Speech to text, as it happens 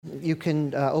You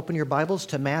can open your Bibles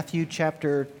to Matthew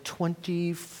chapter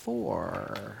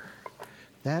 24.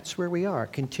 That's where we are,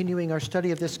 continuing our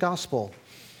study of this gospel.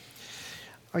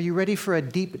 Are you ready for a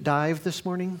deep dive this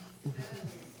morning?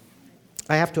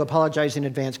 I have to apologize in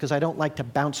advance because I don't like to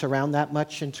bounce around that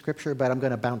much in Scripture, but I'm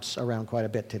going to bounce around quite a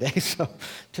bit today. So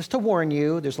just to warn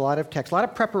you, there's a lot of text, a lot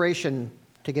of preparation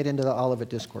to get into the Olivet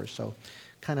Discourse. So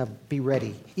kind of be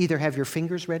ready. Either have your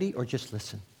fingers ready or just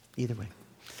listen. Either way.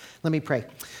 Let me pray.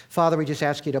 Father, we just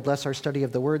ask you to bless our study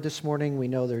of the Word this morning. We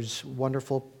know there's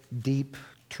wonderful, deep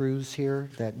truths here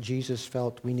that Jesus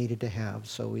felt we needed to have.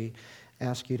 So we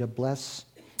ask you to bless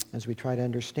as we try to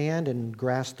understand and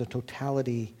grasp the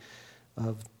totality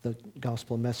of the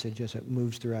gospel message as it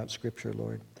moves throughout Scripture,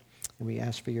 Lord. And we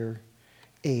ask for your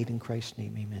aid in Christ's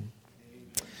name. Amen.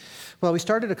 Well, we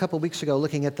started a couple weeks ago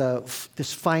looking at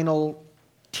this final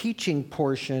teaching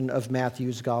portion of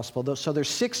Matthew's gospel. So there's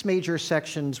 6 major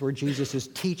sections where Jesus is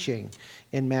teaching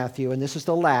in Matthew, and this is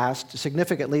the last.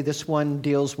 Significantly, this one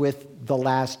deals with the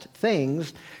last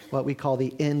things, what we call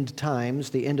the end times,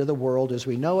 the end of the world as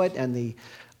we know it, and the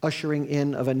ushering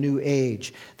in of a new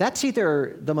age. That's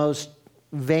either the most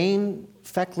vain,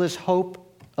 feckless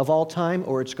hope of all time,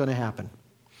 or it's going to happen.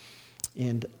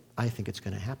 And I think it's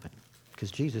going to happen, because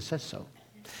Jesus says so.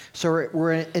 So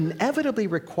we're inevitably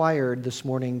required this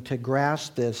morning to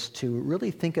grasp this, to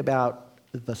really think about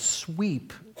the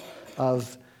sweep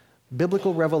of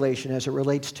biblical revelation as it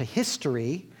relates to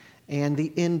history and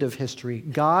the end of history.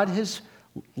 God has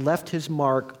left his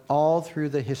mark all through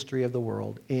the history of the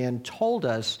world and told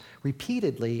us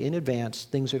repeatedly in advance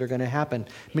things that are going to happen.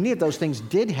 Many of those things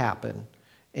did happen,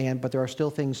 but there are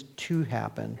still things to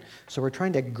happen. So we're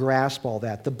trying to grasp all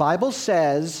that. The Bible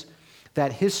says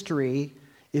that history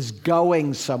is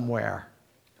going somewhere.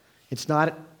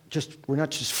 We're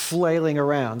not just flailing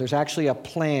around. There's actually a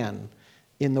plan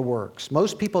in the works.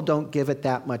 Most people don't give it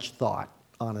that much thought,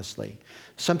 honestly.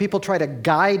 Some people try to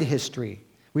guide history.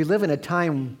 We live in a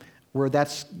time where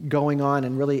that's going on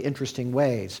in really interesting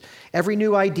ways. Every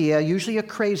new idea, usually a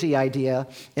crazy idea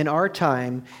in our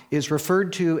time, is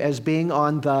referred to as being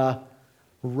on the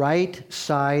right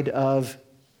side of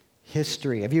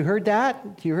history. Have you heard that?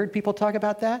 Have you heard people talk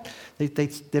about that?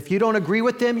 If you don't agree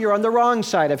with them, you're on the wrong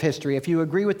side of history. If you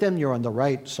agree with them, you're on the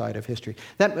right side of history.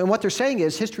 And what they're saying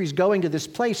is history's going to this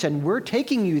place and we're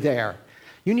taking you there.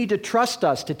 You need to trust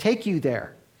us to take you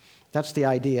there. That's the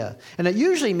idea. And it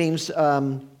usually means,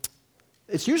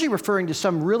 it's usually referring to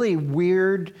some really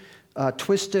weird,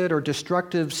 twisted or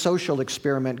destructive social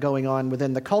experiment going on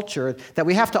within the culture that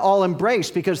we have to all embrace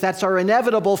because that's our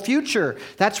inevitable future.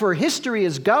 That's where history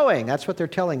is going. That's what they're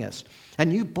telling us.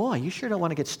 And you sure don't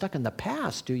want to get stuck in the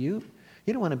past, do you?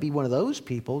 You don't want to be one of those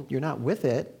people. You're not with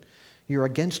it. You're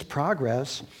against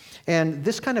progress. And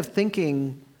this kind of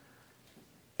thinking,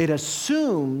 it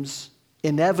assumes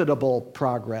inevitable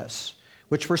progress,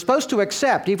 which we're supposed to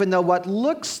accept, even though what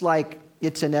looks like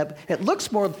it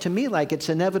looks more to me like it's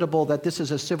inevitable that this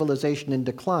is a civilization in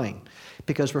decline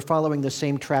because we're following the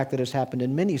same track that has happened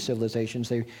in many civilizations.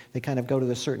 They kind of go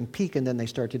to a certain peak and then they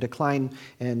start to decline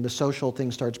and the social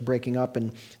thing starts breaking up.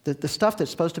 And the stuff that's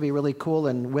supposed to be really cool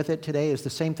and with it today is the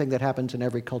same thing that happens in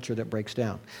every culture that breaks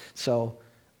down. So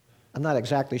I'm not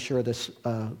exactly sure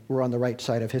we're on the right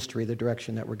side of history, the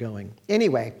direction that we're going.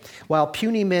 Anyway, while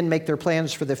puny men make their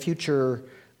plans for the future,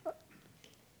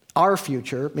 our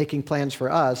future, making plans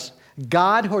for us,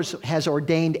 God has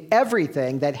ordained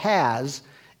everything that has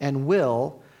and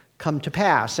will come to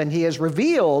pass. And he has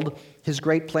revealed his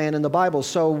great plan in the Bible.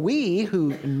 So we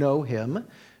who know him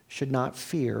should not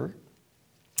fear,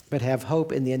 but have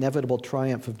hope in the inevitable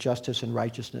triumph of justice and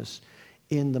righteousness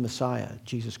in the Messiah,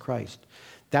 Jesus Christ.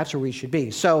 That's where we should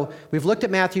be. So we've looked at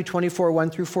Matthew 24, 1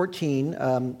 through 14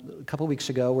 a couple weeks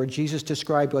ago, where Jesus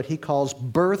described what he calls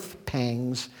birth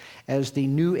pangs as the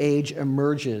new age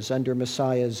emerges under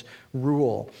Messiah's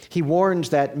rule. He warns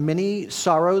that many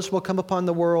sorrows will come upon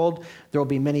the world. There will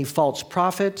be many false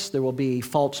prophets. There will be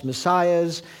false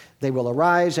messiahs. They will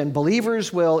arise, and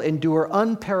believers will endure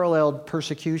unparalleled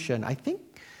persecution. I think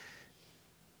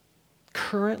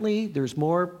currently there's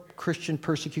more Christian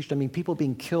persecution, people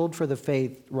being killed for the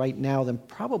faith right now than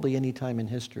probably any time in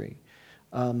history.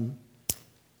 But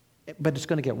it's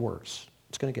going to get worse.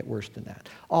 It's going to get worse than that.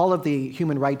 All of the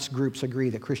human rights groups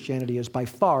agree that Christianity is by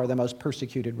far the most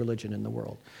persecuted religion in the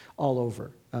world, all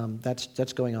over.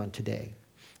 That's going on today.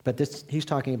 But he's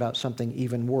talking about something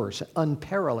even worse,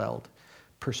 unparalleled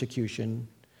persecution.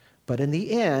 But in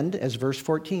the end, as verse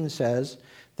 14 says,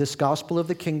 this gospel of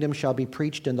the kingdom shall be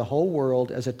preached in the whole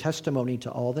world as a testimony to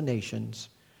all the nations,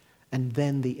 and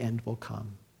then the end will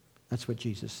come. That's what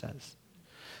Jesus says.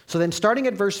 So then starting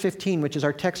at verse 15, which is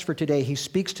our text for today, he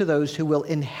speaks to those who will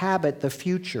inhabit the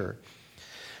future.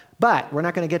 But we're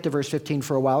not going to get to verse 15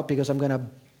 for a while because I'm going to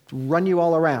run you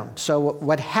all around. So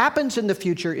what happens in the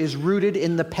future is rooted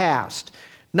in the past.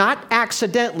 Not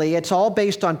accidentally, it's all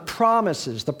based on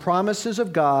promises, the promises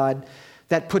of God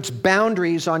that puts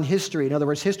boundaries on history. In other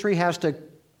words, history has to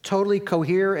totally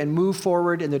cohere and move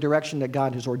forward in the direction that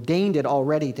God has ordained it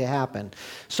already to happen.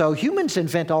 So humans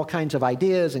invent all kinds of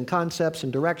ideas and concepts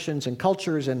and directions and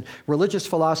cultures and religious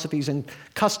philosophies and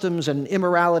customs and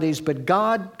immoralities, but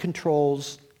God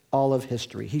controls all of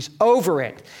history. He's over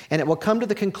it, and it will come to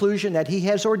the conclusion that he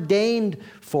has ordained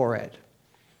for it.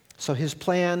 So his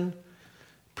plan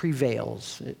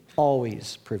prevails. It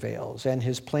always prevails, and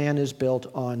his plan is built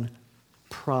on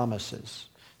promises.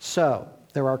 So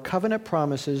there are covenant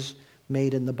promises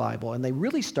made in the Bible, and they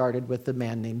really started with the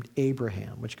man named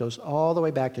Abraham, which goes all the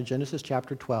way back to Genesis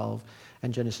chapter 12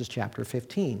 and Genesis chapter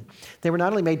 15. They were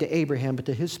not only made to Abraham, but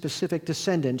to his specific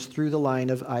descendants through the line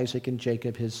of Isaac and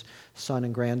Jacob, his son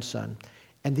and grandson.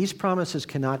 And these promises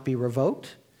cannot be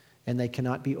revoked, and they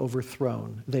cannot be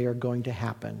overthrown. They are going to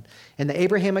happen. And the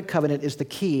Abrahamic covenant is the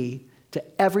key to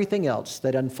everything else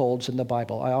that unfolds in the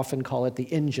Bible. I often call it the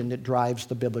engine that drives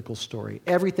the biblical story.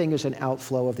 Everything is an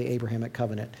outflow of the Abrahamic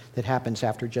covenant that happens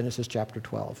after Genesis chapter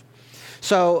 12.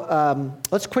 So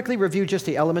let's quickly review just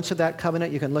the elements of that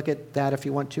covenant. You can look at that if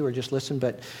you want to, or just listen.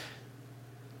 But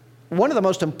one of the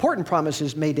most important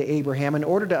promises made to Abraham in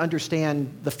order to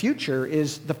understand the future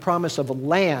is the promise of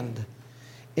land.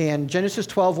 In Genesis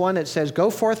 12:1, it says, "Go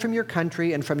forth from your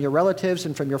country and from your relatives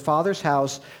and from your father's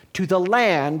house to the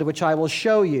land which I will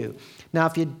show you." Now,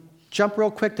 if you jump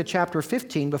real quick to chapter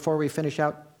 15 before we finish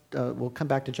out, we'll come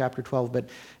back to chapter 12, but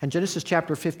in Genesis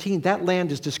chapter 15, that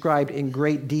land is described in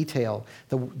great detail.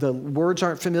 The words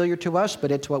aren't familiar to us,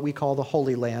 but it's what we call the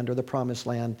Holy Land or the Promised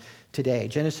Land today.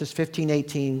 Genesis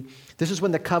 15:18, this is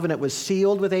when the covenant was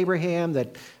sealed with Abraham.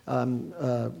 That I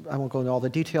won't go into all the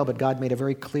detail, but God made a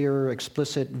very clear,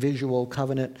 explicit, visual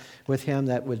covenant with him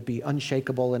that would be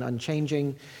unshakable and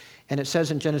unchanging. And it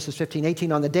says in Genesis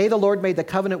 15:18, "On the day the Lord made the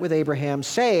covenant with Abraham,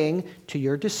 saying, 'To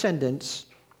your descendants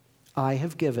I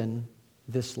have given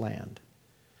this land,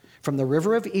 from the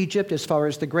river of Egypt as far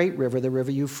as the great river, the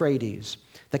river Euphrates.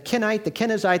 The Kenite, the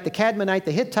Kenizzite, the Cadmonite,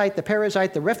 the Hittite, the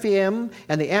Perizzite, the Rephaim,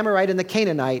 and the Amorite, and the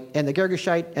Canaanite, and the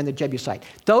Girgashite, and the Jebusite.'"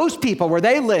 Those people, where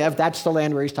they live, that's the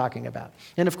land where he's talking about.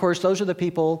 And of course, those are the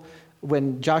people,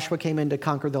 when Joshua came in to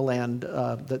conquer the land,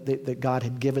 that God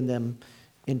had given them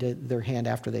into their hand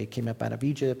after they came up out of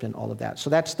Egypt and all of that. So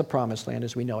that's the promised land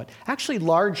as we know it. Actually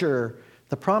larger.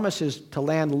 The promise is to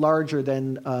land larger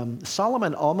than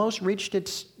Solomon almost reached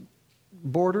its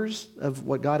borders of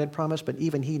what God had promised, but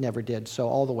even he never did, so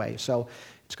all the way. So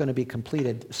it's going to be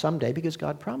completed someday because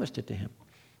God promised it to him.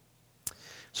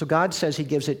 So God says he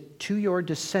gives it to your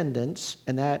descendants,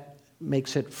 and that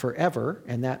makes it forever,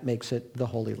 and that makes it the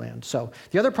Holy Land. So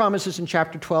the other promises in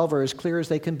chapter 12 are as clear as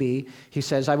they can be. He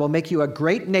says, "I will make you a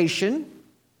great nation,"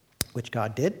 which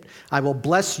God did. "I will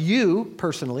bless you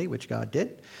personally," which God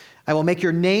did. "I will make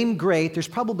your name great." There's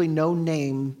probably no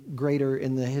name greater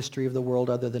in the history of the world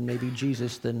other than maybe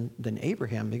Jesus than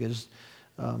Abraham, because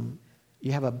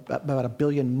you have about 1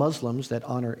 billion Muslims that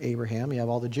honor Abraham. You have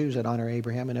all the Jews that honor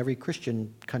Abraham, and every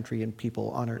Christian country and people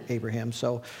honor Abraham.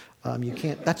 So you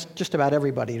can't, that's just about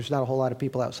everybody. There's not a whole lot of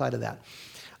people outside of that.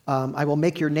 "I will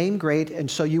make your name great, and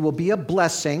so you will be a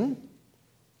blessing.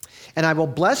 And I will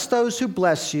bless those who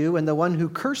bless you, and the one who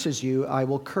curses you, I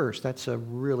will curse." That's a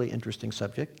really interesting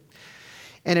subject.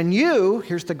 "And in you,"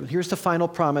 here's the final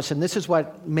promise, and this is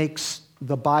what makes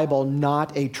the Bible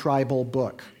not a tribal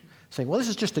book. Saying, well, this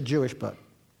is just a Jewish book.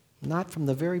 Not from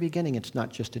the very beginning, it's not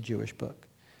just a Jewish book.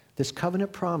 This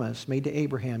covenant promise made to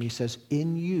Abraham, he says,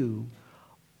 "In you,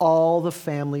 all the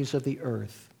families of the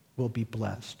earth will be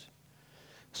blessed."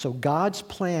 So God's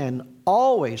plan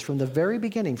always, from the very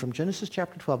beginning, from Genesis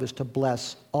chapter 12, is to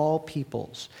bless all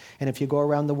peoples. And if you go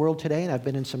around the world today, and I've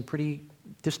been in some pretty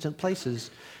distant places,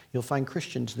 you'll find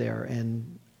Christians there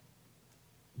and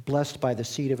blessed by the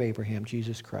seed of Abraham,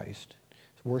 Jesus Christ,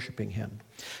 worshiping him.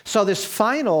 So this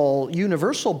final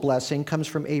universal blessing comes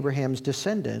from Abraham's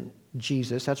descendant,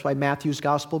 Jesus. That's why Matthew's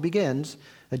gospel begins,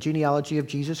 a genealogy of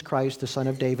Jesus Christ, the son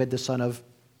of David, the son of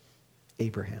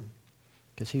Abraham,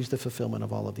 because he's the fulfillment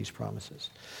of all of these promises.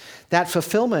 That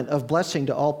fulfillment of blessing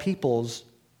to all peoples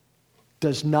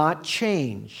does not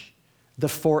change the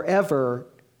forever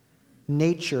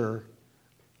nature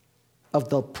of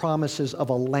the promises of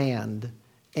a land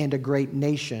and a great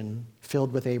nation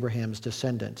filled with Abraham's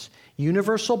descendants.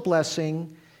 Universal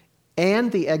blessing and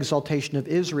the exaltation of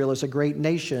Israel as a great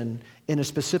nation in a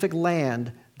specific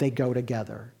land, they go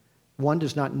together. One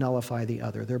does not nullify the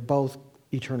other. They're both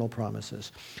eternal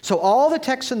promises. So all the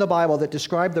texts in the Bible that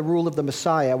describe the rule of the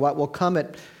Messiah, what will come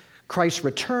at Christ's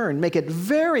return, make it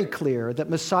very clear that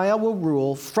Messiah will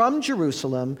rule from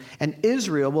Jerusalem and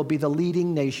Israel will be the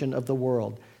leading nation of the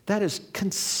world. That is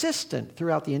consistent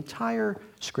throughout the entire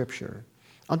Scripture.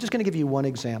 I'm just going to give you one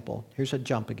example. Here's a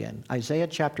jump again. Isaiah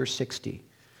chapter 60.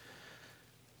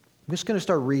 I'm just going to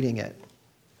start reading it.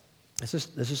 This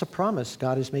is a promise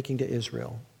God is making to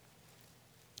Israel.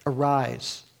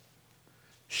 Arise,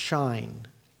 shine,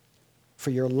 for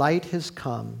your light has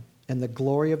come, and the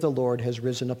glory of the Lord has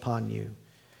risen upon you.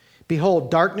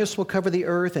 Behold, darkness will cover the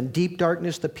earth, and deep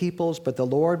darkness the peoples, but the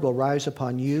Lord will rise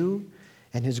upon you,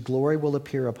 and his glory will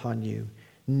appear upon you.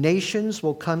 Nations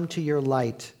will come to your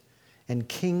light, and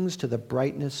kings to the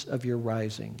brightness of your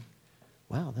rising.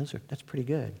 Wow, that's pretty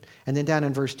good. And then down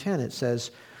in verse 10 it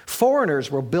says,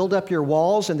 foreigners will build up your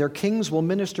walls, and their kings will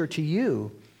minister to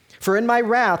you. For in my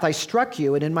wrath I struck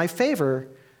you, and in my favor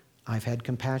I've had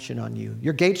compassion on you.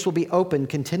 Your gates will be open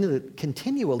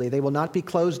continually. They will not be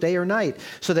closed day or night,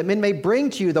 so that men may bring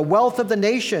to you the wealth of the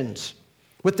nations,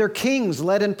 with their kings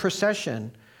led in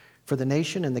procession. For the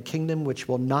nation and the kingdom which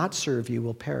will not serve you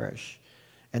will perish,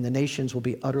 and the nations will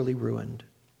be utterly ruined.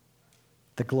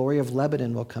 The glory of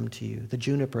Lebanon will come to you, the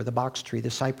juniper, the box tree, the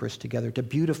cypress together, to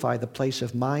beautify the place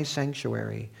of my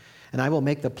sanctuary, and I will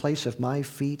make the place of my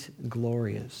feet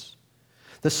glorious.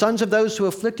 The sons of those who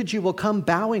afflicted you will come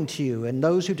bowing to you, and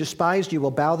those who despised you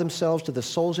will bow themselves to the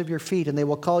soles of your feet, and they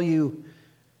will call you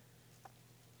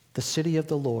the city of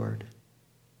the Lord,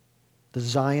 the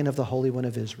Zion of the Holy One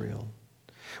of Israel.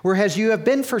 Whereas you have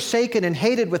been forsaken and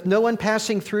hated with no one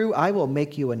passing through, I will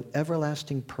make you an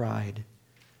everlasting pride,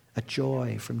 a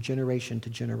joy from generation to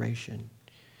generation.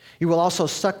 You will also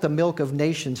suck the milk of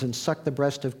nations and suck the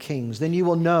breast of kings. Then you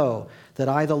will know that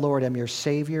I, the Lord, am your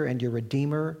Savior and your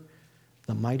Redeemer,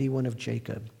 the mighty one of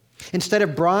Jacob. Instead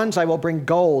of bronze, I will bring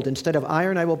gold. Instead of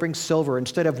iron, I will bring silver.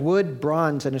 Instead of wood,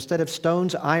 bronze. And instead of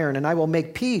stones, iron. And I will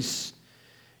make peace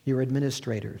your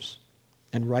administrators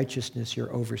and righteousness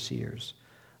your overseers.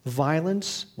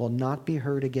 Violence will not be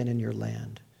heard again in your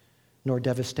land, nor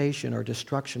devastation or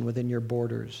destruction within your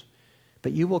borders.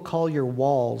 But you will call your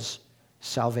walls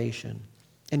salvation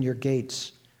and your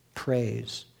gates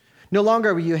praise. No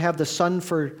longer will you have the sun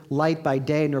for light by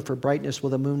day, nor for brightness will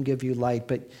the moon give you light,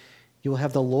 but you will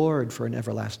have the Lord for an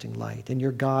everlasting light, and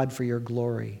your God for your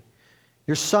glory.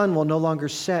 Your sun will no longer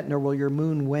set, nor will your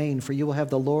moon wane, for you will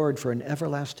have the Lord for an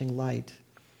everlasting light,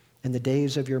 and the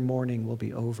days of your mourning will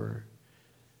be over.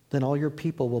 Then all your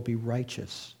people will be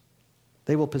righteous.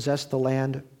 They will possess the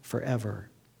land forever,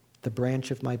 the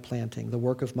branch of my planting, the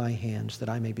work of my hands, that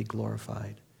I may be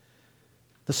glorified.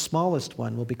 The smallest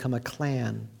one will become a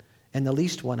clan, and the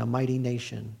least one a mighty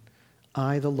nation.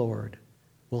 I, the Lord,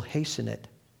 will hasten it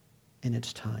in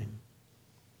its time.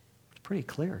 It's pretty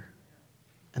clear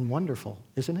and wonderful,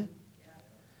 isn't it?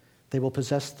 They will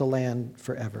possess the land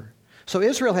forever. So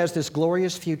Israel has this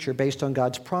glorious future based on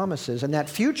God's promises, and that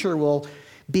future will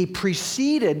be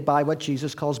preceded by what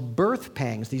Jesus calls birth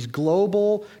pangs, these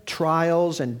global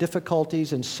trials and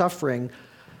difficulties and suffering,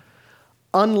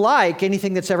 unlike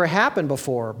anything that's ever happened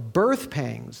before. Birth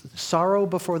pangs, sorrow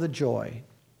before the joy.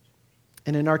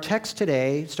 And in our text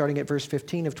today, starting at verse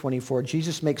 15 of 24,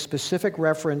 Jesus makes a specific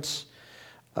reference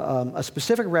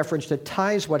that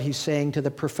ties what he's saying to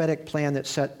the prophetic plan that's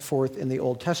set forth in the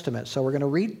Old Testament. So we're going to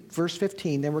read verse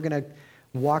 15, then we're going to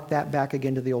walk that back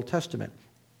again to the Old Testament.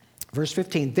 Verse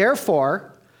 15,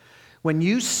 therefore, when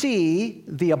you see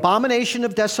the abomination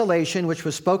of desolation, which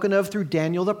was spoken of through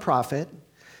Daniel the prophet,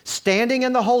 standing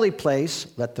in the holy place,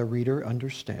 let the reader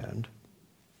understand,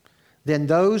 then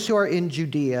those who are in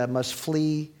Judea must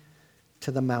flee to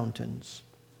the mountains.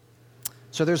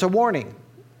 So there's a warning.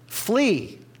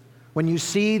 Flee when you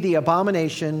see the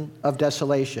abomination of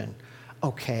desolation.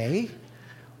 Okay,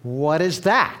 what is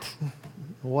that?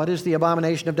 What is the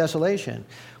abomination of desolation?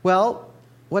 Well,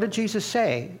 what did Jesus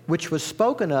say? Which was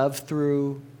spoken of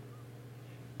through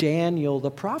Daniel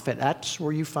the prophet. That's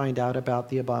where you find out about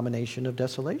the abomination of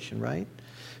desolation, right?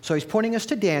 So he's pointing us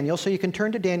to Daniel, so you can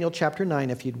turn to Daniel chapter 9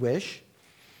 if you'd wish.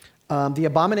 The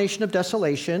abomination of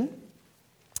desolation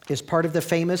is part of the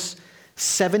famous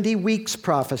 70 weeks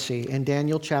prophecy in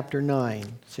Daniel chapter 9.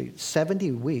 See,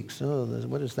 70 weeks,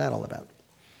 what is that all about?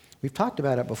 We've talked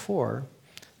about it before.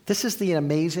 This is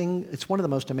it's one of the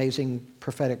most amazing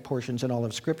prophetic portions in all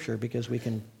of Scripture because we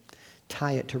can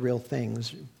tie it to real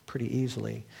things pretty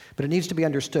easily. But it needs to be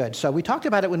understood. So we talked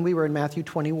about it when we were in Matthew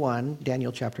 21,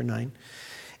 Daniel chapter 9.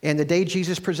 And the day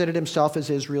Jesus presented himself as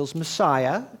Israel's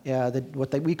Messiah,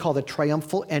 we call the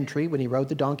triumphal entry, when he rode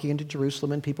the donkey into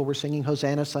Jerusalem and people were singing,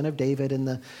 Hosanna, Son of David, and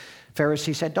the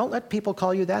Pharisee said, don't let people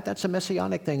call you that. That's a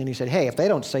messianic thing. And he said, hey, if they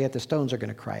don't say it, the stones are going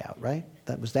to cry out, right?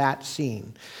 That was that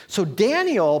scene. So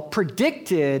Daniel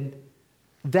predicted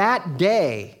that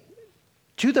day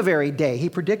to the very day. He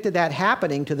predicted that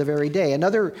happening to the very day.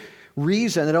 Another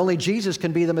reason that only Jesus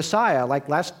can be the Messiah. Like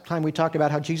last time we talked about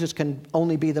how Jesus can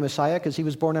only be the Messiah because he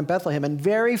was born in Bethlehem, and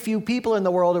very few people in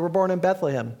the world were born in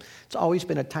Bethlehem. It's always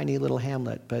been a tiny little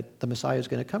hamlet, but the Messiah is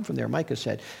going to come from there, Micah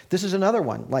said. This is another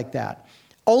one like that.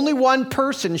 Only one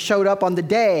person showed up on the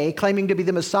day claiming to be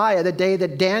the Messiah, the day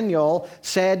that Daniel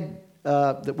said,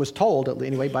 that was told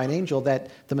anyway by an angel,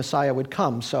 that the Messiah would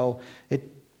come. So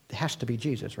it has to be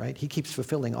Jesus, right? He keeps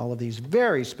fulfilling all of these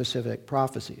very specific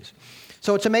prophecies.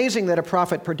 So it's amazing that a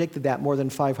prophet predicted that more than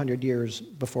 500 years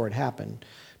before it happened.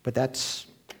 But that's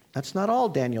not all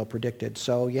Daniel predicted.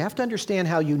 So you have to understand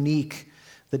how unique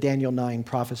the Daniel 9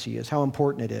 prophecy is, how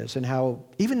important it is, and how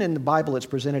even in the Bible it's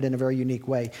presented in a very unique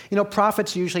way. You know,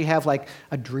 prophets usually have like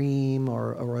a dream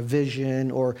or a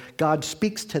vision, or God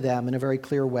speaks to them in a very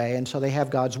clear way. And so they have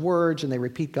God's words and they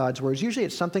repeat God's words. Usually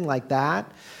it's something like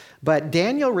that. But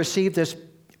Daniel received this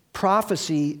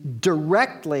prophecy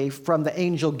directly from the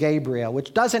angel Gabriel,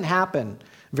 which doesn't happen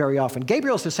very often.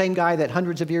 Gabriel's the same guy that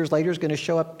hundreds of years later is going to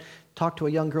show up, talk to a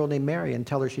young girl named Mary and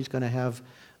tell her she's going to have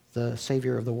the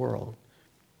Savior of the world.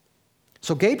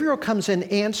 So Gabriel comes in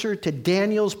answer to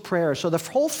Daniel's prayer. So the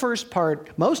whole first part,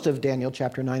 most of Daniel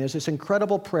chapter 9, is this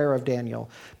incredible prayer of Daniel,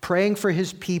 praying for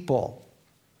his people,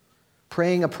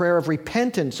 praying a prayer of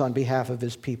repentance on behalf of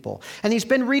his people. And he's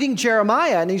been reading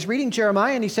Jeremiah, and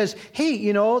he says, hey,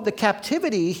 you know, the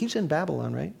captivity, he's in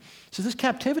Babylon, right? So this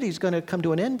captivity is going to come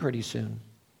to an end pretty soon. And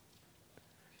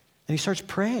he starts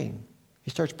praying.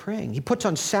 He puts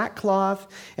on sackcloth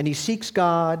and he seeks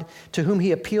God, to whom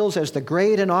he appeals as the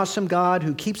great and awesome God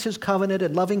who keeps his covenant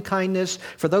and loving kindness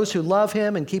for those who love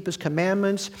him and keep his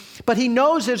commandments. But he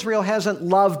knows Israel hasn't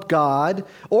loved God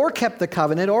or kept the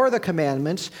covenant or the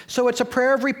commandments. So it's a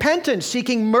prayer of repentance,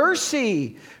 seeking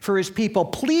mercy for his people,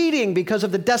 pleading because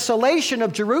of the desolation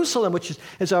of Jerusalem, which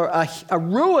is a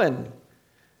ruin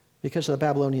because the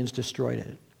Babylonians destroyed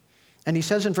it. And he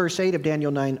says in verse 8 of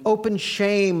Daniel 9, open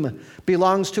shame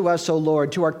belongs to us, O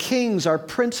Lord, to our kings, our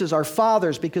princes, our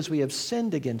fathers, because we have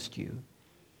sinned against you.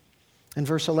 In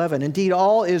verse 11, indeed,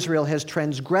 all Israel has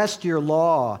transgressed your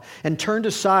law and turned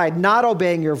aside, not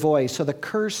obeying your voice, so the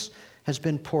curse has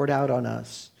been poured out on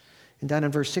us. And down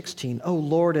in verse 16, O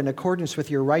Lord, in accordance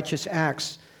with your righteous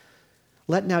acts,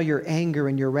 let now your anger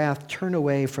and your wrath turn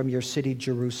away from your city,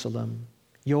 Jerusalem,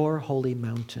 your holy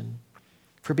mountain.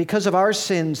 For because of our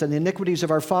sins and the iniquities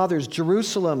of our fathers,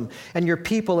 Jerusalem and your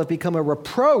people have become a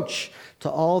reproach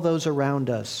to all those around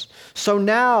us. So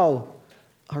now,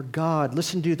 our God,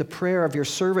 listen to the prayer of your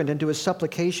servant and to his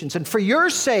supplications. And for your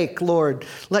sake, Lord,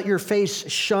 let your face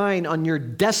shine on your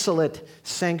desolate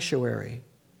sanctuary.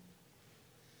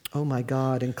 Oh my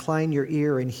God, incline your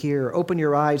ear and hear. Open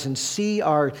your eyes and see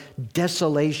our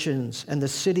desolations and the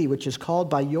city which is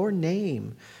called by your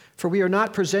name. For we are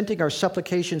not presenting our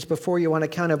supplications before you on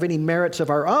account of any merits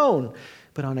of our own,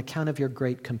 but on account of your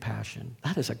great compassion.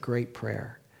 That is a great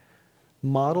prayer.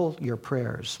 Model your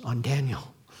prayers on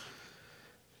Daniel.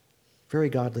 Very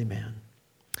godly man.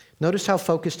 Notice how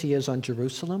focused he is on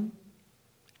Jerusalem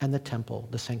and the temple,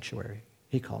 the sanctuary,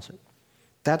 he calls it.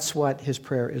 That's what his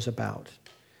prayer is about.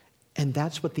 And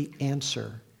that's what the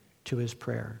answer to his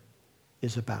prayer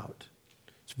is about.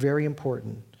 It's very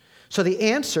important. So the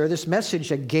answer, this message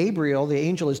that Gabriel, the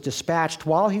angel, is dispatched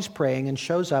while he's praying and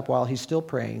shows up while he's still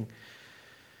praying.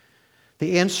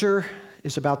 The answer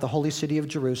is about the holy city of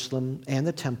Jerusalem and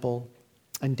the temple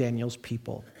and Daniel's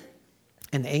people.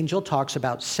 And the angel talks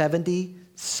about 70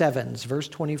 sevens, verse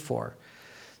 24.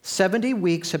 70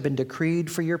 weeks have been decreed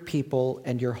for your people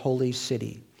and your holy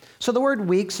city. So the word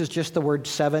weeks is just the word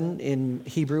seven in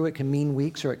Hebrew. It can mean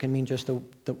weeks or it can mean just the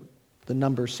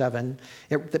number 7.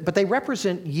 But they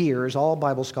represent years. All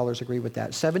Bible scholars agree with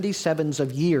that. 70 sevens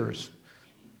of years.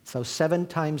 So 7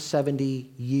 times 70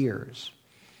 years.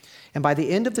 And by the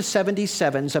end of the 70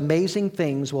 sevens, amazing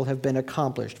things will have been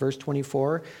accomplished. Verse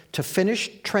 24, to finish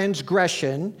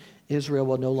transgression, Israel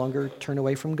will no longer turn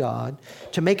away from God.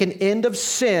 To make an end of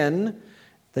sin,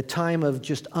 the time of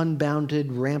just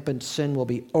unbounded, rampant sin will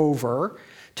be over.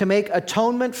 To make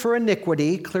atonement for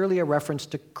iniquity, clearly a reference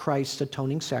to Christ's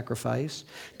atoning sacrifice.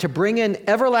 To bring in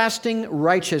everlasting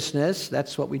righteousness,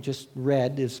 that's what we just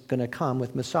read is going to come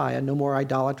with Messiah. No more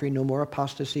idolatry, no more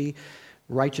apostasy,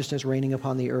 righteousness reigning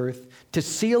upon the earth, to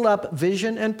seal up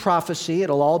vision and prophecy.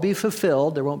 It'll all be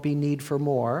fulfilled. There won't be need for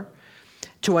more.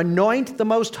 To anoint the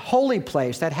most holy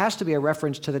place. That has to be a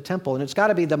reference to the temple, and it's got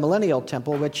to be the millennial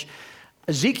temple, which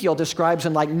Ezekiel describes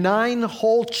in like 9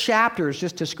 whole chapters,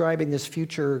 just describing this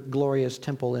future glorious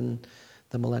temple in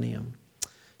the millennium.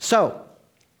 So,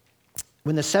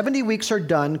 when the 70 weeks are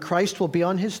done, Christ will be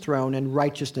on his throne and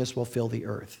righteousness will fill the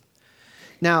earth.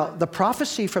 Now, the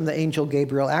prophecy from the angel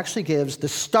Gabriel actually gives the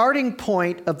starting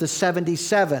point of the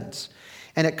 77s.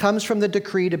 And it comes from the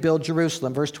decree to build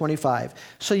Jerusalem, verse 25.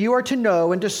 So you are to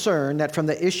know and discern that from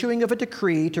the issuing of a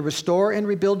decree to restore and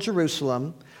rebuild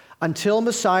Jerusalem until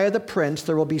Messiah the Prince,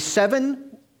 there will be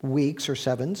 7 weeks or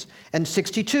sevens and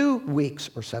 62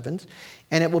 weeks or sevens,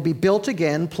 and it will be built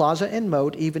again, plaza and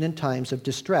moat, even in times of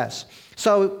distress.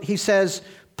 So he says,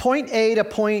 point A to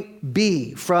point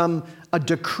B, from a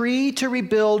decree to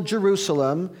rebuild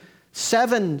Jerusalem,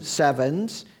 7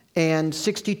 sevens and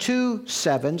 62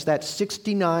 sevens, that's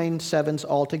 69 sevens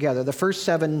altogether. The first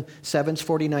 7 sevens,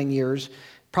 49 years,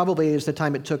 probably is the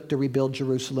time it took to rebuild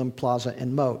Jerusalem, plaza,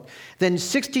 and moat. Then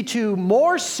 62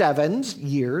 more sevens,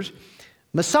 years,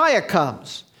 Messiah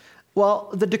comes. Well,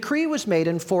 the decree was made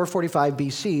in 445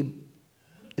 BC.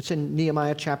 It's in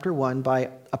Nehemiah chapter 1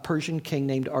 by a Persian king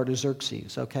named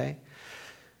Artaxerxes, okay?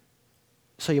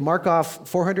 So you mark off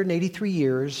 483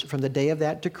 years from the day of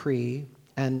that decree,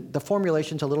 and the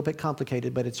formulation's a little bit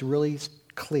complicated, but it's really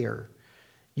clear.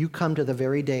 You come to the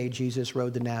very day Jesus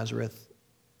rode the Nazareth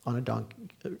on a donkey.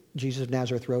 Jesus of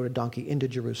Nazareth rode a donkey into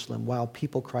Jerusalem while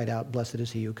people cried out, "Blessed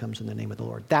is he who comes in the name of the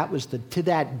Lord." That was to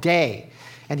that day.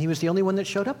 And he was the only one that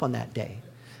showed up on that day.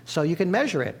 So you can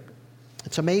measure it.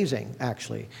 It's amazing,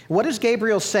 actually. What does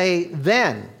Gabriel say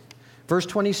then? Verse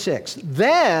 26.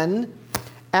 Then,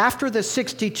 after the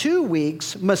 62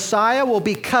 weeks, Messiah will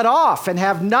be cut off and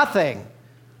have nothing.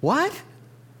 What?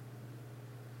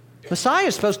 Messiah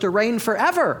is supposed to reign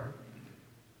forever.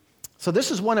 So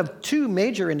this is one of 2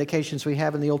 major indications we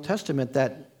have in the Old Testament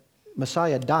that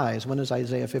Messiah dies. One is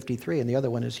Isaiah 53, and the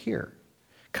other one is here.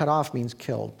 Cut off means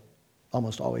killed,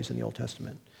 almost always in the Old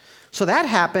Testament. So that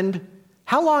happened.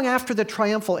 How long after the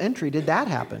triumphal entry did that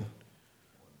happen?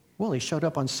 Well, he showed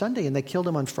up on Sunday, and they killed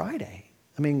him on Friday.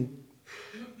 I mean,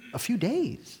 a few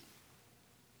days.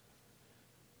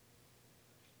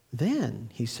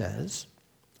 Then, he says,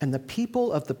 and the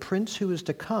people of the prince who is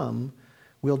to come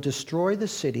will destroy the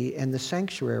city and the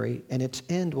sanctuary, and its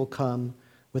end will come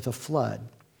with a flood.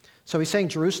 So he's saying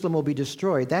Jerusalem will be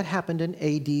destroyed. That happened in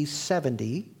AD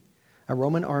 70. A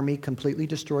Roman army completely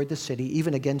destroyed the city.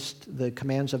 Even against the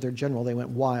commands of their general, they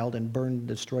went wild and burned and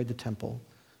destroyed the temple,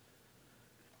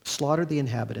 slaughtered the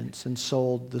inhabitants, and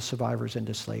sold the survivors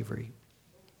into slavery.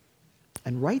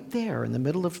 And right there in the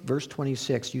middle of verse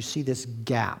 26, you see this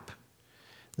gap.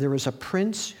 There is a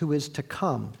prince who is to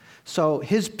come. So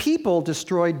his people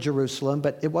destroyed Jerusalem,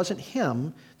 but it wasn't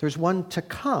him. There's one to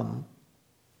come,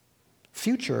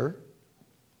 future.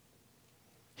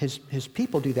 His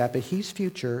people do that, but he's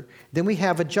future. Then we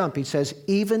have a jump. He says,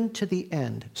 even to the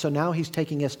end. So now he's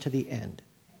taking us to the end.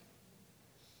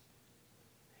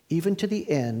 Even to the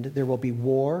end, there will be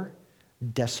war.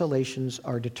 Desolations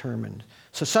are determined.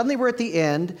 So suddenly we're at the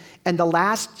end, and the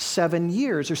last 7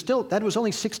 years are still, that was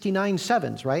only 69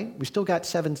 sevens, right? We still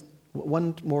got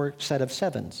one more set of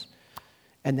sevens.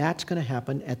 And that's going to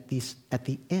happen at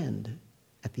the end.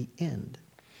 At the end.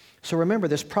 So remember,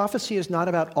 this prophecy is not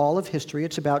about all of history.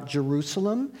 It's about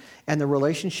Jerusalem and the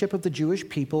relationship of the Jewish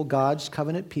people, God's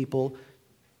covenant people,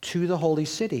 to the holy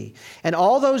city. And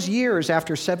all those years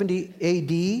after 70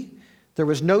 AD, there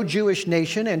was no Jewish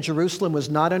nation, and Jerusalem was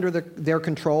not under their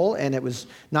control, and it was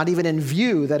not even in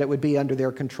view that it would be under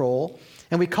their control.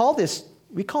 And we call this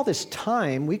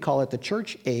time, we call it the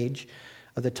church age,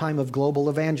 the time of global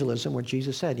evangelism, where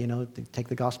Jesus said, take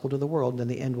the gospel to the world, and then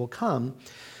the end will come.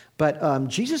 But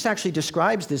Jesus actually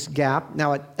describes this gap.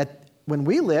 Now, when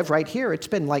we live right here, it's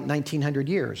been like 1900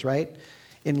 years, right?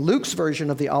 In Luke's version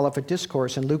of the Olivet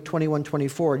Discourse, in Luke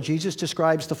 21:24, Jesus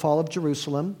describes the fall of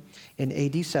Jerusalem in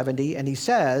AD 70, and he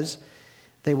says,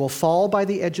 they will fall by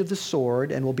the edge of the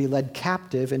sword and will be led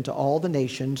captive into all the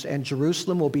nations, and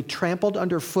Jerusalem will be trampled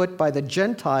underfoot by the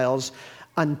Gentiles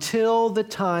until the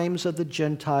times of the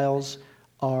Gentiles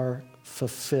are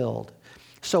fulfilled.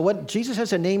 So what Jesus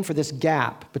has a name for this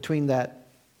gap between that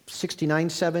 69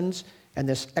 sevens and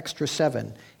this extra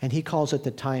 7, and he calls it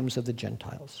the times of the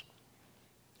Gentiles.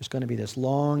 There's going to be this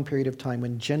long period of time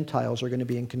when Gentiles are going to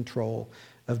be in control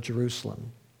of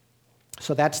Jerusalem.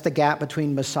 So that's the gap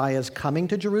between Messiah's coming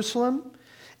to Jerusalem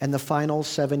and the final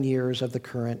 7 years of the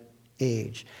current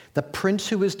age. The prince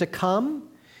who is to come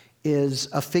is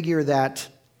a figure that,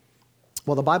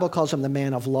 Well, the Bible calls him the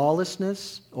man of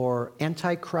lawlessness or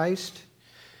Antichrist.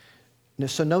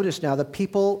 So notice now the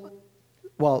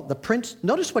prince,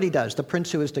 notice what he does, the prince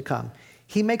who is to come.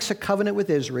 He makes a covenant with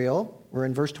Israel. We're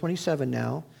in verse 27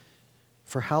 now.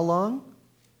 For how long?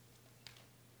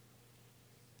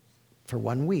 For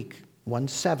 1 week,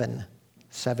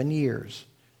 7 years.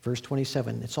 Verse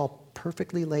 27, it's all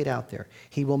perfectly laid out there.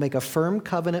 He will make a firm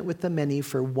covenant with the many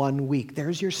for 1 week.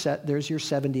 There's your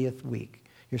 70th week,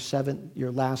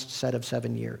 your last set of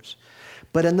 7 years.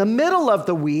 But in the middle of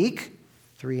the week,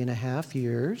 3.5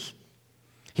 years,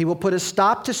 he will put a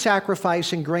stop to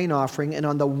sacrifice and grain offering, and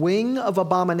on the wing of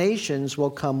abominations will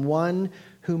come one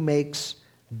who makes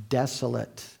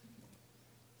desolate.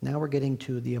 Now we're getting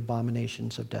to the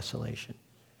abominations of desolation.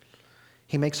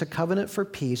 He makes a covenant for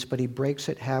peace, but he breaks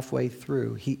it halfway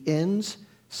through. He ends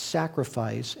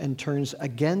sacrifice and turns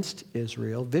against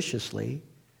Israel viciously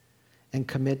and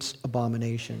commits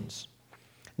abominations.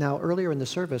 Now, earlier in the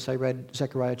service, I read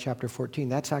Zechariah chapter 14.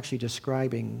 That's actually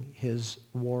describing his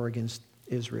war against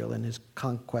Israel and his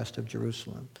conquest of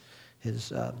Jerusalem,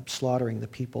 his slaughtering the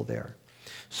people there.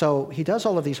 So he does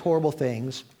all of these horrible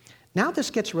things. Now this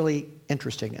gets really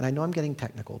interesting, and I know I'm getting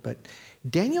technical, but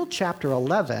Daniel chapter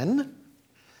 11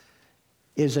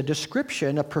 is a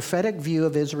description, a prophetic view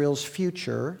of Israel's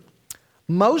future,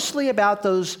 mostly about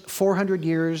those 400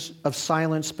 years of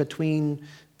silence between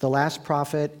the last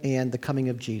prophet and the coming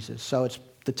of Jesus. So it's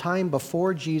the time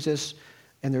before Jesus,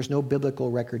 and there's no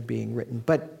biblical record being written.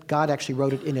 But God actually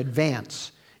wrote it in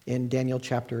advance in Daniel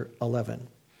chapter 11.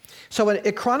 So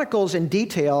it chronicles in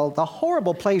detail the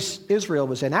horrible place Israel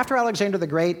was in. After Alexander the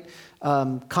Great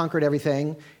conquered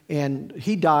everything, and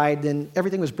he died, then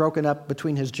everything was broken up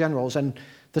between his generals. And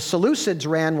the Seleucids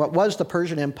ran what was the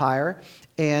Persian Empire,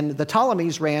 and the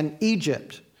Ptolemies ran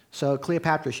Egypt. So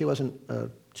Cleopatra, she was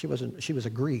a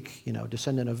Greek,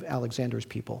 descendant of Alexander's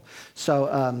people.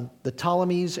 So the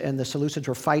Ptolemies and the Seleucids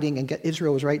were fighting, and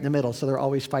Israel was right in the middle, so they're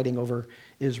always fighting over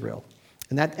Israel.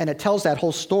 And it tells that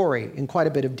whole story in quite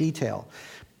a bit of detail.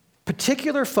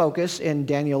 Particular focus in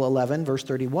Daniel 11, verse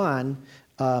 31,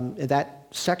 that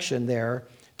section there,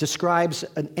 describes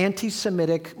an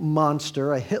anti-Semitic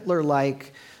monster, a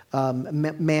Hitler-like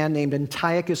man named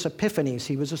Antiochus Epiphanes.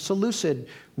 He was a Seleucid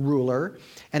ruler,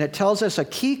 and it tells us a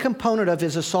key component of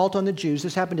his assault on the Jews.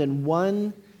 This happened in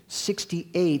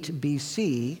 168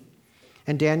 BC,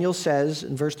 and Daniel says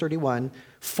in verse 31,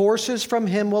 "Forces from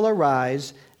him will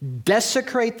arise,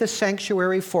 desecrate the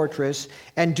sanctuary fortress,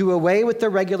 and do away with the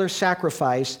regular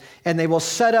sacrifice, and they will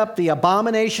set up the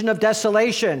abomination of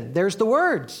desolation." There's the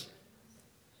words.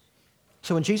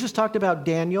 So when Jesus talked about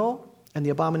Daniel and the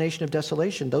abomination of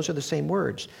desolation, those are the same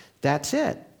words. That's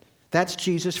it. That's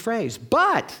Jesus' phrase.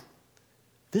 But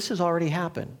this has already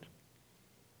happened.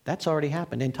 That's already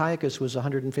happened. Antiochus was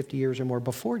 150 years or more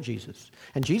before Jesus.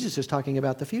 And Jesus is talking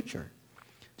about the future.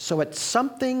 So it's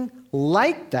something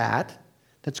like that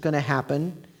that's going to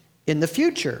happen in the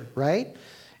future, right?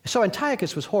 So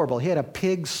Antiochus was horrible. He had a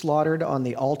pig slaughtered on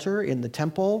the altar in the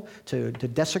temple to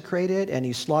desecrate it, and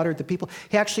he slaughtered the people.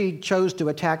 He actually chose to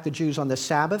attack the Jews on the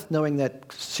Sabbath, knowing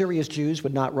that Syria's Jews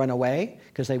would not run away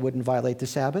because they wouldn't violate the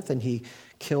Sabbath, and he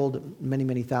killed many,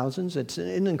 many thousands. It's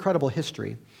an incredible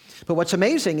history. But what's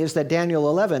amazing is that Daniel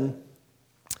 11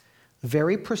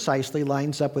 very precisely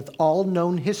lines up with all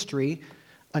known history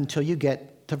until you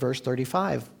get to verse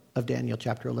 35 of Daniel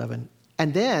chapter 11.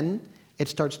 And then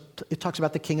it talks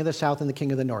about the king of the south and the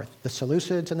king of the north, the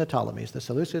Seleucids and the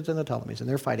Ptolemies, and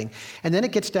they're fighting. And then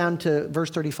it gets down to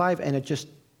verse 35, and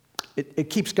it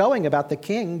keeps going about the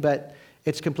king, but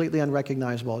it's completely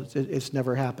unrecognizable. It's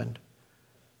never happened.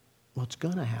 Well, it's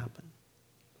going to happen.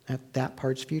 That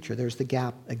part's future. There's the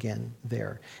gap again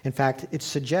there. In fact, it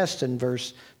suggests in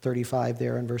verse 35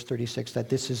 there and verse 36 that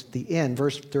this is the end.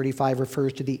 Verse 35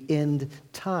 refers to the end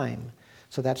time.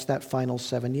 So that's that final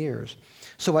 7 years.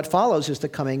 So what follows is the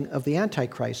coming of the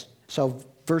Antichrist. So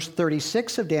verse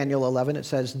 36 of Daniel 11, it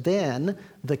says, "Then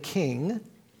the king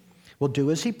will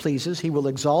do as he pleases. He will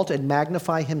exalt and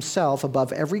magnify himself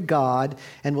above every god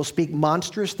and will speak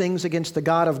monstrous things against the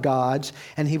God of gods,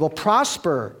 and he will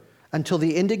prosper until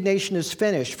the indignation is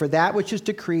finished, for that which is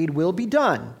decreed will be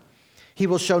done. He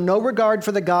will show no regard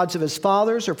for the gods of his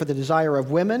fathers or for the desire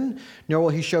of women, nor will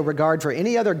he show regard for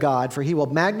any other god, for he will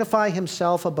magnify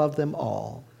himself above them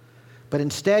all. But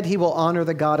instead he will honor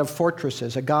the God of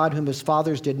fortresses, a God whom his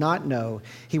fathers did not know.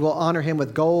 He will honor him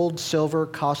with gold, silver,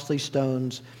 costly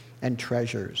stones, and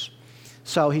treasures."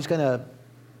 So he's going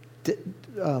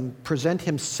to present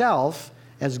himself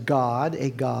as a God,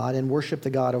 and worship the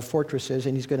God of fortresses,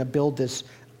 and he's going to build this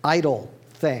idol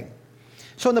thing.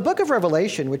 So in the book of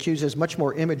Revelation, which uses much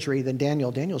more imagery than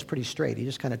Daniel's pretty straight. He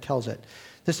just kind of tells it.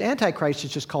 This Antichrist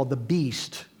is just called the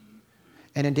beast.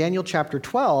 And in Daniel chapter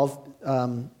 12,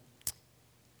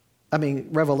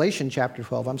 Revelation chapter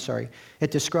 12,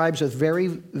 it describes with very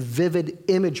vivid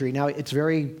imagery. Now, it's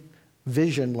very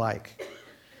vision-like.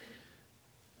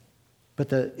 But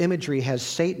the imagery has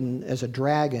Satan as a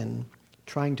dragon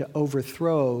trying to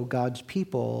overthrow God's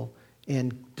people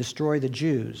and destroy the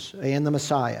Jews and the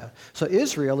Messiah. So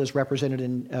Israel is represented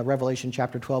in Revelation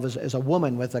chapter 12 as a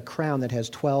woman with a crown that has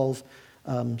 12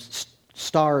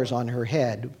 stars on her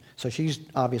head. So she's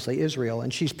obviously Israel,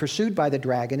 and she's pursued by the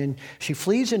dragon, and she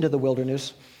flees into the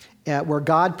wilderness where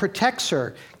God protects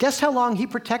her. Guess how long he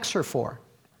protects her for?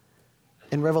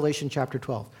 In Revelation chapter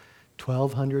 12,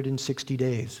 1,260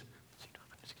 days.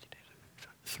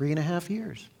 3.5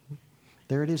 years.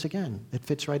 There it is again. It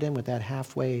fits right in with that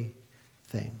halfway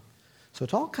thing. So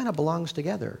it all kind of belongs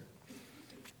together.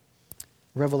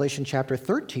 Revelation chapter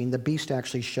 13, the beast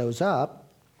actually shows up.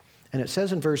 And it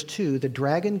says in verse 2, the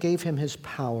dragon gave him his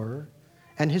power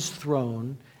and his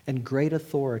throne and great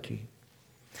authority.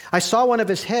 I saw one of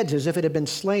his heads as if it had been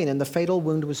slain, and the fatal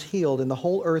wound was healed, and the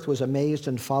whole earth was amazed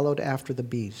and followed after the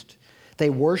beast. They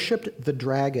worshipped the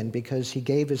dragon because he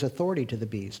gave his authority to the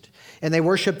beast. And they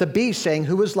worshipped the beast, saying,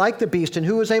 who was like the beast and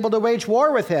who was able to wage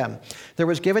war with him? There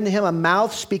was given to him a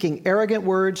mouth speaking arrogant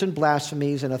words and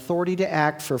blasphemies and authority to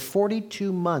act for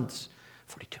 42 months.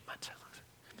 42 months.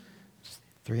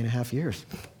 3.5 years.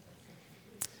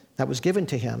 That was given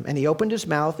to him. And he opened his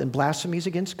mouth in blasphemies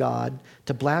against God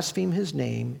to blaspheme his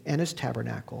name and his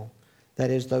tabernacle,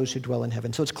 that is, those who dwell in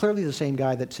heaven. So it's clearly the same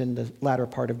guy that's in the latter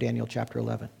part of Daniel chapter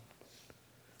 11.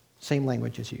 Same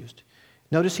language is used.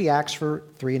 Notice he acts for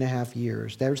 3.5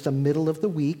 years. There's the middle of the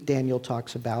week Daniel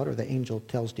talks about, or the angel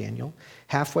tells Daniel.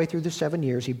 Halfway through the 7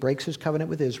 years, he breaks his covenant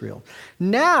with Israel.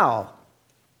 Now,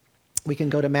 we can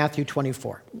go to Matthew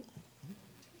 24.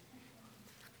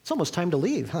 It's almost time to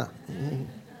leave, huh?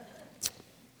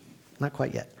 Not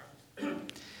quite yet.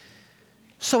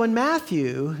 So in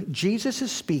Matthew, Jesus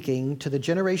is speaking to the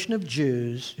generation of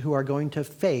Jews who are going to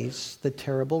face the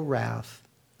terrible wrath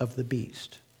of the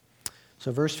beast.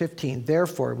 So verse 15,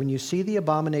 therefore, when you see the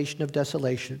abomination of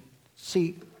desolation,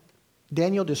 see,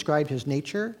 Daniel described his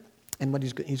nature and what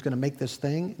he's going to make this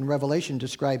thing, and Revelation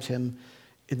describes him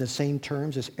in the same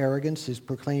terms as arrogance, is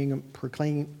proclaiming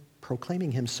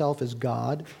himself as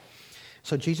God.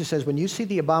 So Jesus says, when you see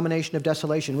the abomination of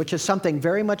desolation, which is something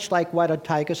very much like what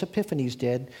Antiochus Epiphanes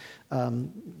did,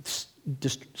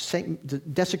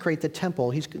 desecrate the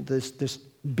temple. This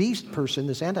beast person,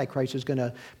 this Antichrist, is going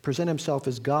to present himself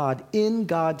as God in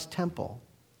God's temple.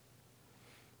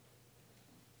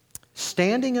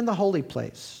 Standing in the holy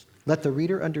place, let the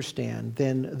reader understand,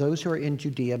 then those who are in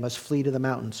Judea must flee to the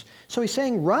mountains. So he's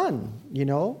saying, run, you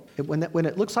know. When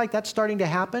it looks like that's starting to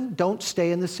happen, don't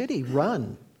stay in the city,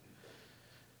 run.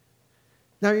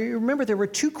 Now, you remember there were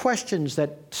two questions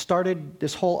that started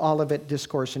this whole Olivet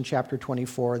discourse in chapter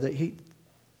 24.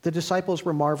 The disciples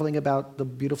were marveling about the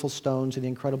beautiful stones and the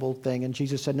incredible thing, and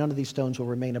Jesus said, none of these stones will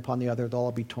remain upon the other, they'll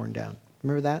all be torn down.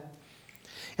 Remember that?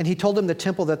 And he told them the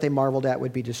temple that they marveled at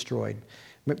would be destroyed.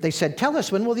 They said, tell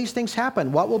us, when will these things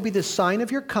happen? What will be the sign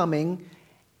of your coming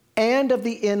and of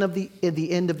the end of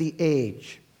the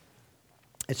age?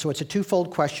 And so it's a twofold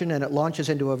question, and it launches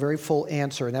into a very full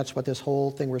answer, and that's what this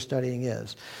whole thing we're studying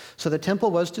is. So the temple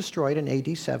was destroyed in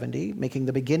AD 70, making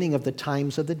the beginning of the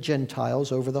times of the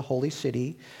Gentiles over the holy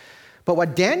city. But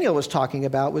what Daniel was talking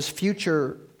about was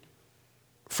future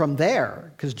from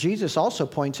there, because Jesus also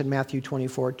points in Matthew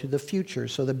 24 to the future.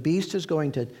 So the beast is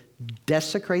going to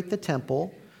desecrate the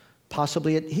temple.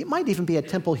 Possibly, it might even be a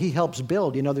temple he helps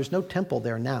build. You know, there's no temple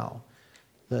there now.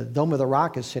 The Dome of the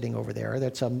Rock is sitting over there.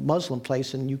 That's a Muslim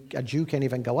place, and a Jew can't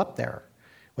even go up there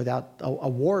without a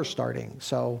war starting.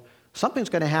 So something's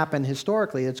going to happen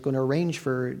historically that's going to arrange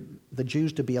for the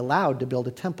Jews to be allowed to build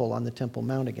a temple on the Temple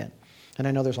Mount again. And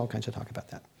I know there's all kinds of talk about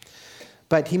that.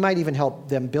 But he might even help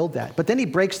them build that. But then he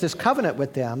breaks this covenant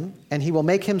with them, and he will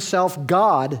make himself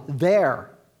God there.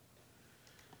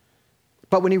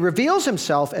 But when he reveals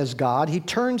himself as God, he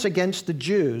turns against the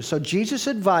Jews. So Jesus'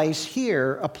 advice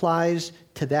here applies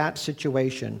to that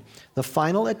situation. The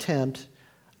final attempt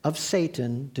of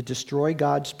Satan to destroy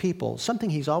God's people, something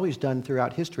he's always done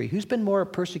throughout history. Who's been more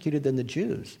persecuted than the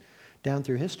Jews down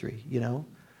through history, you know?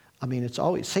 I mean,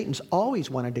 Satan's always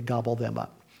wanted to gobble them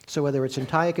up. So whether it's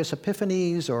Antiochus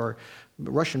Epiphanes or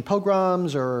Russian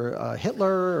pogroms or Hitler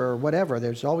or whatever,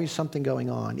 there's always something going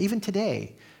on. Even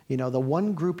today, you know, the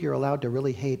one group you're allowed to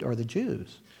really hate are the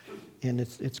Jews. And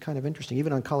it's kind of interesting.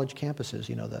 Even on college campuses,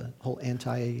 you know, the whole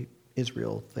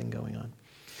anti-Israel thing going on.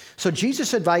 So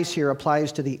Jesus' advice here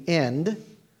applies to the end.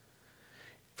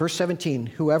 Verse 17,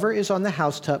 whoever is on the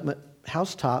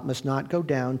housetop must not go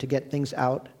down to get things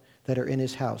out that are in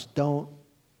his house. Don't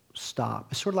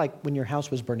stop. It's sort of like when your house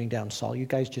was burning down, Saul. You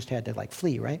guys just had to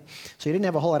flee, right? So you didn't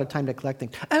have a whole lot of time to collect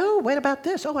things. Oh, what about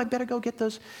this? Oh, I better go get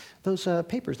those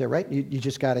papers there, right? You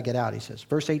just got to get out, he says.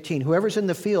 Verse 18, whoever's in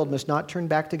the field must not turn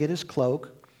back to get his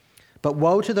cloak. But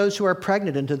woe to those who are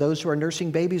pregnant and to those who are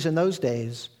nursing babies in those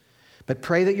days. But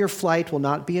pray that your flight will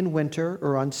not be in winter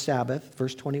or on Sabbath.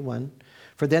 Verse 21,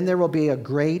 for then there will be a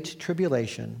great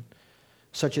tribulation,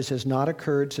 such as has not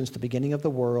occurred since the beginning of the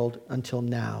world until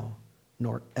now,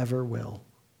 nor ever will.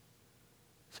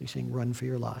 So he's saying, run for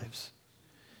your lives.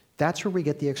 That's where we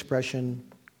get the expression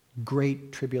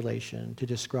great tribulation to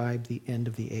describe the end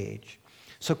of the age.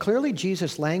 So clearly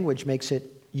Jesus' language makes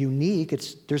it unique.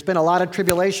 There's been a lot of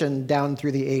tribulation down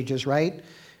through the ages, right?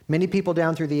 Many people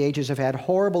down through the ages have had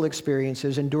horrible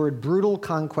experiences, endured brutal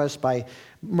conquest by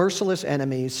merciless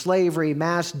enemies, slavery,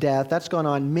 mass death. That's gone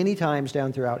on many times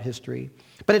down throughout history.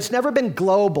 But it's never been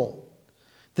global.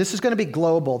 This is going to be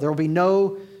global. There will be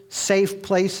no safe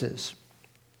places.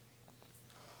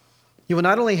 You will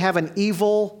not only have an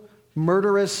evil,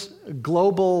 murderous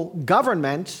global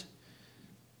government,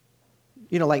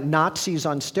 like Nazis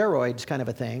on steroids kind of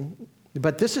a thing,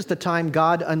 but this is the time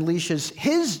God unleashes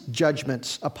his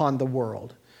judgments upon the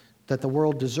world that the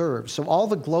world deserves. So all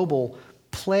the global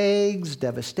plagues,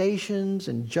 devastations,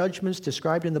 and judgments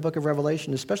described in the book of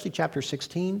Revelation, especially chapter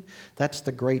 16, that's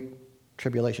the great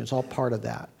tribulation. It's all part of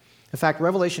that. In fact,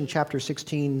 Revelation chapter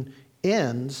 16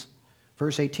 ends,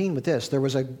 verse 18, with this.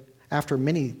 After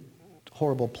many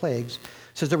horrible plagues,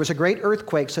 it says, there was a great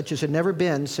earthquake such as had never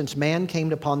been since man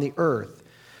came upon the earth.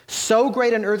 So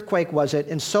great an earthquake was it,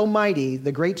 and so mighty,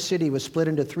 the great city was split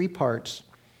into 3 parts,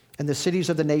 and the cities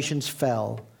of the nations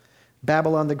fell.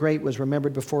 Babylon the Great was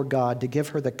remembered before God to give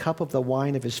her the cup of the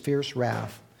wine of his fierce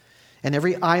wrath. And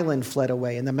every island fled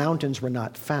away, and the mountains were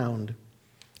not found.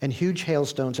 And huge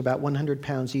hailstones, about 100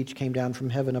 pounds each, came down from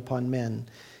heaven upon men.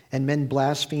 And men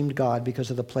blasphemed God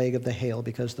because of the plague of the hail,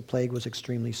 because the plague was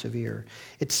extremely severe.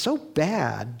 It's so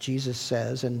bad, Jesus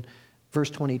says in verse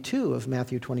 22 of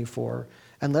Matthew 24,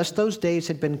 unless those days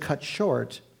had been cut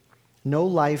short, no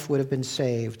life would have been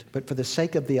saved. But for the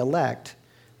sake of the elect,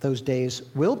 those days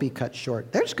will be cut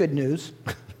short. There's good news.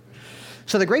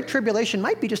 So the Great Tribulation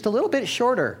might be just a little bit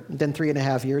shorter than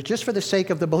 3.5 years, just for the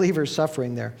sake of the believers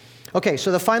suffering there. Okay,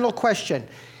 so the final question.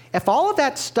 If all of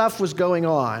that stuff was going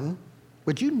on,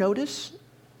 would you notice?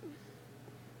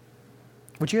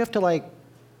 Would you have to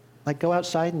go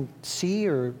outside and see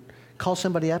or call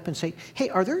somebody up and say, hey,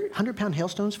 are there 100-pound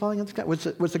hailstones falling on the sky?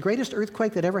 Was the greatest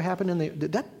earthquake that ever happened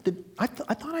I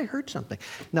thought I heard something.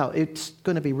 No, it's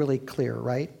going to be really clear,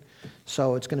 right?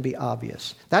 So it's going to be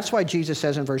obvious. That's why Jesus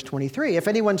says in verse 23, if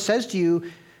anyone says to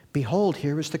you, behold,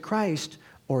 here is the Christ,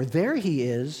 or there he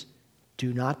is,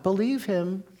 do not believe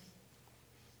him.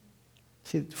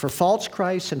 See, for false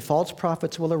Christs and false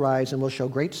prophets will arise and will show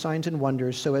great signs and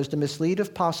wonders so as to mislead,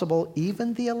 if possible,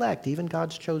 even the elect, even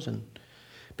God's chosen.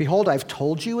 Behold, I've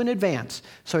told you in advance.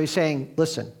 So he's saying,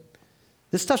 listen,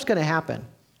 this stuff's going to happen.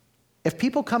 If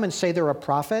people come and say they're a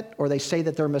prophet, or they say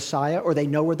that they're Messiah, or they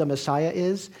know where the Messiah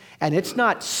is, and it's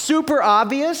not super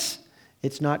obvious,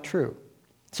 it's not true.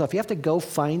 So if you have to go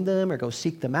find them, or go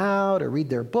seek them out, or read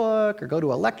their book, or go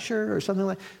to a lecture, or something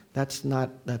like that, that's not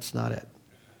it.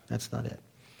 That's not it.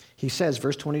 He says,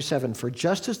 verse 27, for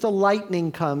just as the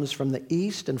lightning comes from the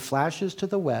east and flashes to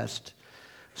the west,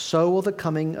 so will the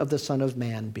coming of the Son of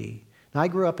Man be. Now, I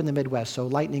grew up in the Midwest, so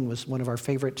lightning was one of our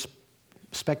favorite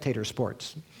spectator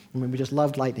sports. I mean, we just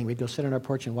loved lightning. We'd go sit on our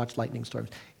porch and watch lightning storms.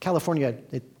 California,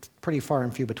 it's pretty far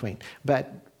and few between.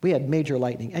 But we had major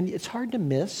lightning. And it's hard to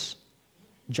miss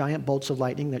giant bolts of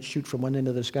lightning that shoot from one end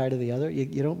of the sky to the other.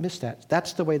 You don't miss that.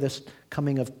 That's the way this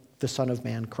coming of the Son of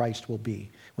Man, Christ, will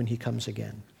be when he comes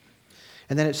again.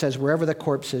 And then it says, wherever the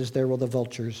corpse is, there will the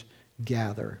vultures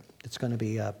gather. It's going to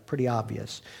be pretty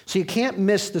obvious. So you can't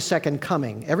miss the second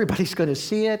coming. Everybody's going to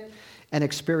see it and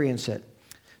experience it.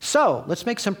 So let's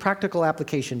make some practical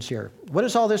applications here. What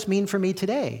does all this mean for me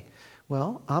today?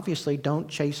 Well, obviously, don't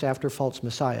chase after false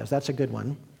messiahs. That's a good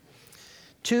one.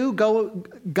 2,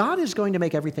 God is going to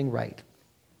make everything right.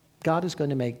 God is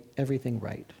going to make everything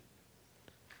right.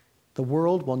 The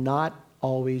world will not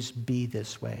always be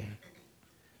this way.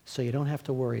 So you don't have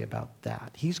to worry about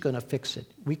that. He's going to fix it.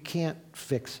 We can't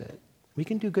fix it. We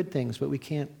can do good things, but we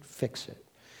can't fix it.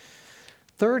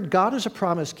 3rd, God is a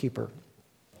promise keeper.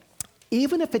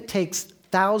 Even if it takes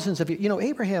thousands of years.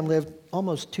 Abraham lived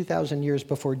almost 2,000 years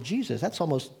before Jesus. That's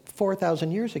almost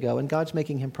 4,000 years ago, and God's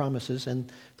making him promises,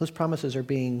 and those promises are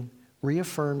being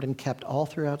reaffirmed and kept all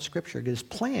throughout Scripture. His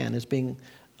plan is being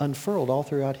unfurled all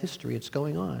throughout history. It's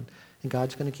going on. And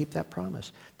God's going to keep that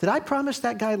promise. Did I promise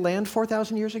that guy land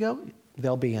 4,000 years ago?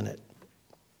 They'll be in it.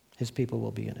 His people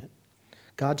will be in it.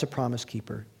 God's a promise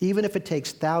keeper. Even if it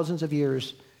takes thousands of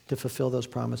years to fulfill those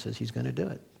promises, he's going to do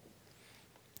it.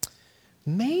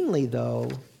 Mainly, though,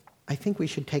 I think we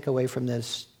should take away from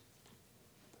this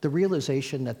the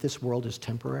realization that this world is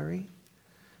temporary.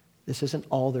 This isn't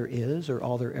all there is or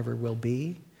all there ever will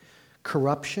be.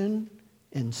 Corruption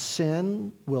and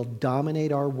sin will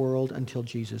dominate our world until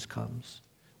Jesus comes.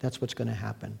 That's what's going to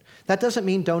happen. That doesn't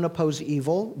mean don't oppose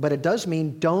evil, but it does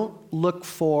mean don't look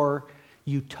for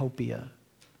utopia.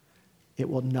 It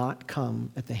will not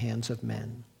come at the hands of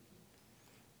men.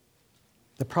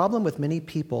 The problem with many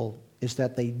people is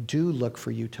that they do look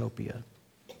for utopia.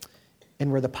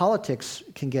 And where the politics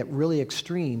can get really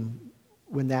extreme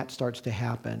when that starts to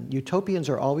happen. Utopians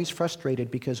are always frustrated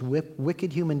because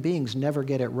wicked human beings never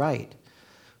get it right.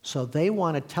 So they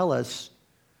want to tell us,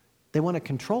 they want to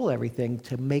control everything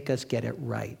to make us get it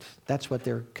right. That's what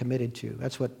they're committed to.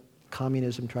 That's what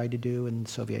communism tried to do in the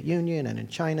Soviet Union and in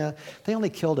China. They only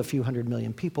killed a few 100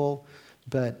 million people,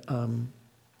 but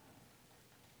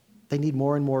they need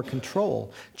more and more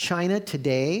control. China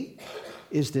today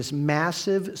is this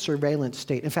massive surveillance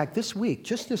state. In fact,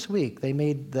 just this week, they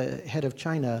made the head of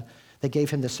China, they gave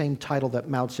him the same title that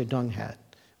Mao Zedong had,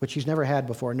 which he's never had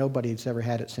before. Nobody's ever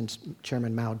had it since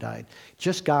Chairman Mao died.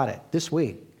 Just got it this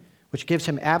week, which gives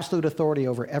him absolute authority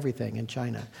over everything in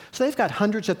China. So they've got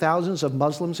hundreds of thousands of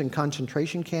Muslims in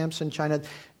concentration camps in China.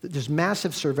 There's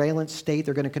massive surveillance state.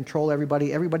 They're going to control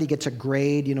everybody. Everybody gets a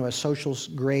grade, a social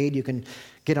grade. You can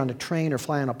get on a train or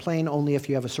fly on a plane only if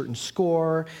you have a certain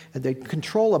score. And they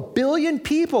control 1 billion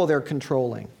people they're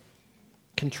controlling.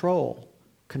 Control.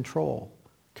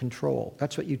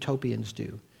 That's what utopians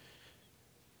do.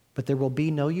 But there will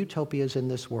be no utopias in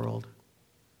this world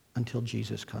until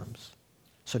Jesus comes.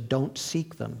 So don't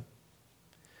seek them.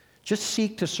 Just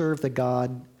seek to serve the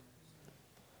God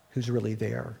who's really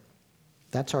there.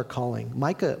 That's our calling.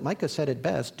 Micah said it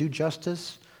best, do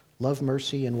justice, love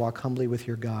mercy, and walk humbly with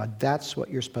your God. That's what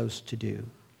you're supposed to do.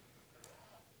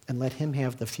 And let him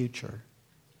have the future.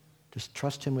 Just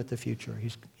trust him with the future.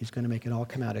 He's going to make it all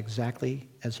come out exactly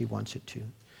as he wants it to.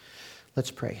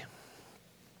 Let's pray.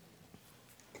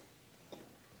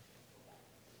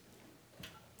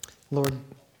 Lord,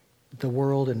 the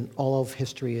world and all of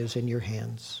history is in your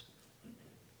hands.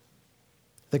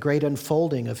 The great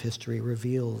unfolding of history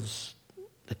reveals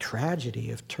the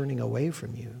tragedy of turning away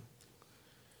from you,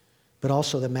 but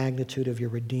also the magnitude of your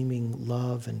redeeming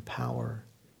love and power.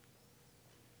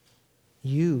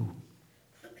 You,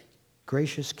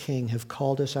 gracious King, have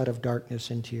called us out of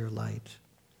darkness into your light.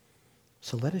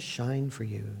 So let us shine for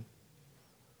you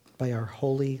by our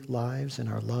holy lives and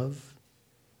our love.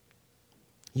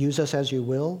 Use us as you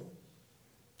will,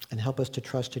 and help us to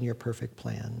trust in your perfect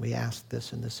plan. We ask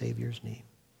this in the Savior's name.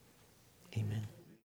 Amen.